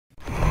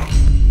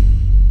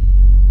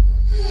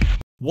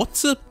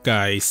What's up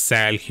guys,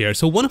 Sal here.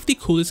 So one of the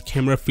coolest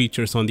camera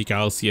features on the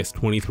Galaxy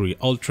S23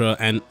 Ultra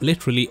and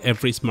literally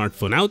every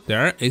smartphone out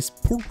there is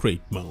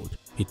portrait mode.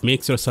 It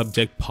makes your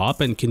subject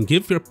pop and can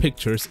give your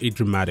pictures a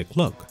dramatic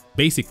look.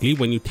 Basically,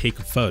 when you take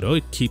a photo,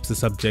 it keeps the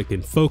subject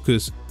in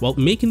focus while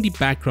making the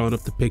background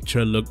of the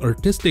picture look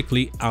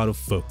artistically out of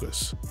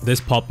focus.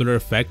 This popular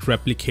effect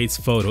replicates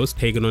photos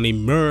taken on a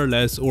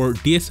mirrorless or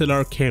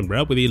DSLR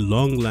camera with a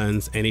long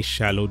lens and a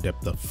shallow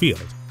depth of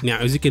field. Now,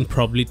 as you can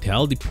probably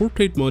tell, the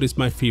portrait mode is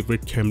my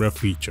favorite camera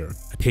feature.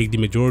 I take the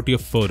majority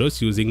of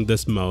photos using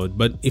this mode,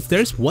 but if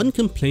there's one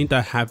complaint I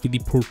have with the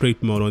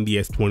portrait mode on the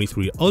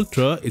S23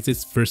 Ultra, it's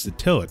its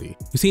versatility.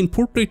 You see, in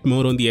portrait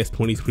mode on the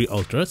S23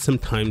 Ultra,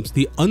 sometimes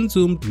the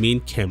unzoomed main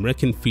camera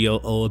can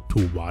feel a little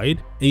too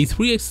wide and the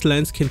 3x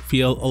lens can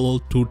feel a little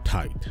too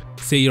tight.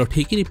 Say you're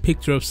taking a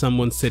picture of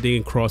someone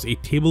sitting across a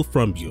table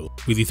from you.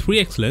 With the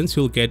 3x lens,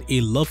 you'll get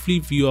a lovely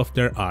view of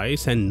their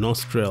eyes and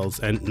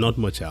nostrils and not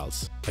much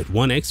else. At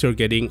 1x, you're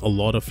getting a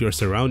lot of your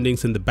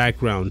surroundings in the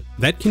background.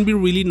 That can be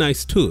really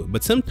nice too,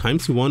 but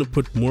sometimes you want to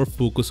put more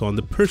focus on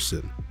the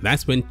person.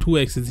 That's when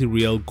 2x is the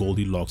real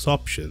Goldilocks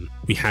option.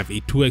 We have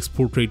a 2x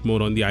portrait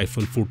mode on the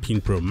iPhone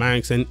 14 Pro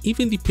Max and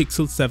even the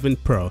Pixel 7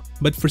 Pro,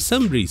 but for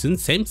some reason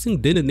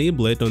Samsung didn't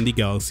enable it on the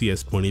Galaxy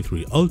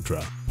S23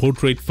 Ultra.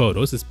 Portrait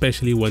photos,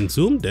 especially when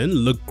zoomed in,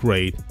 look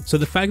great, so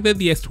the fact that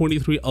the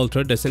S23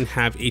 Ultra doesn't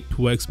have a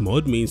 2x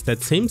mode means that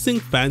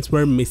Samsung fans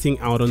were missing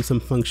out on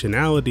some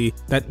functionality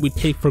that we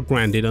take for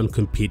granted on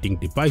competing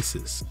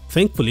devices.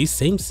 Thankfully,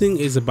 Samsung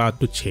is about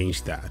to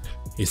change that.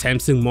 A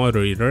Samsung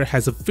moderator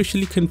has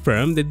officially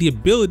confirmed that the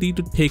ability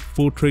to take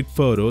portrait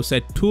photos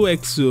at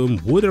 2x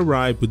zoom would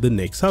arrive with the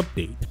next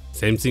update.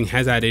 Samsung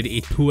has added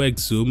a 2x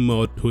zoom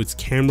mode to its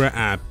camera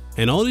app,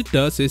 and all it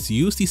does is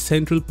use the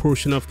central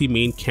portion of the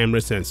main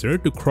camera sensor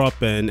to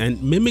crop in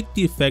and mimic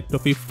the effect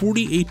of a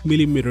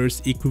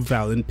 48mm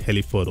equivalent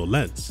telephoto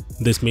lens.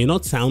 This may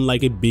not sound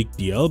like a big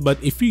deal,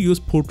 but if you use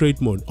portrait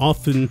mode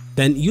often,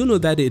 then you know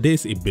that it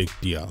is a big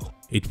deal.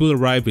 It will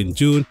arrive in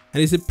June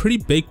and is a pretty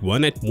big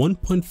one at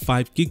 1.5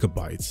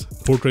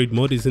 GB. Portrait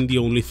mode isn't the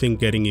only thing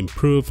getting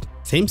improved.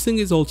 Samsung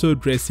is also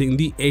addressing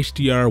the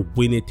HDR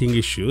vignetting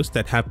issues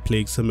that have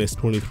plagued some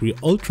S23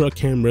 Ultra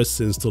cameras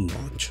since the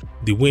launch.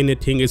 The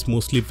vignetting is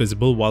mostly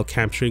visible while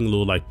capturing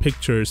low-light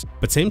pictures,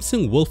 but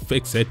Samsung will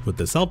fix it with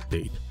this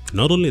update.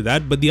 Not only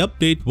that, but the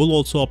update will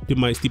also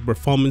optimize the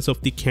performance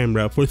of the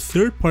camera for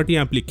third-party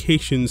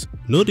applications.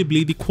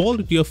 Notably, the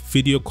quality of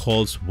video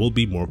calls will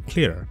be more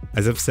clear.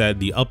 As I've said,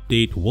 the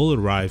update will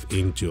arrive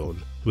in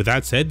June. With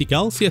that said, the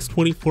Galaxy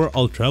S24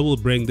 Ultra will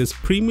bring this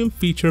premium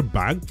feature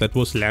back that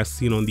was last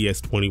seen on the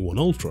S21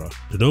 Ultra.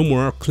 To know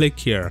more, click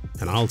here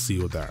and I'll see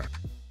you there.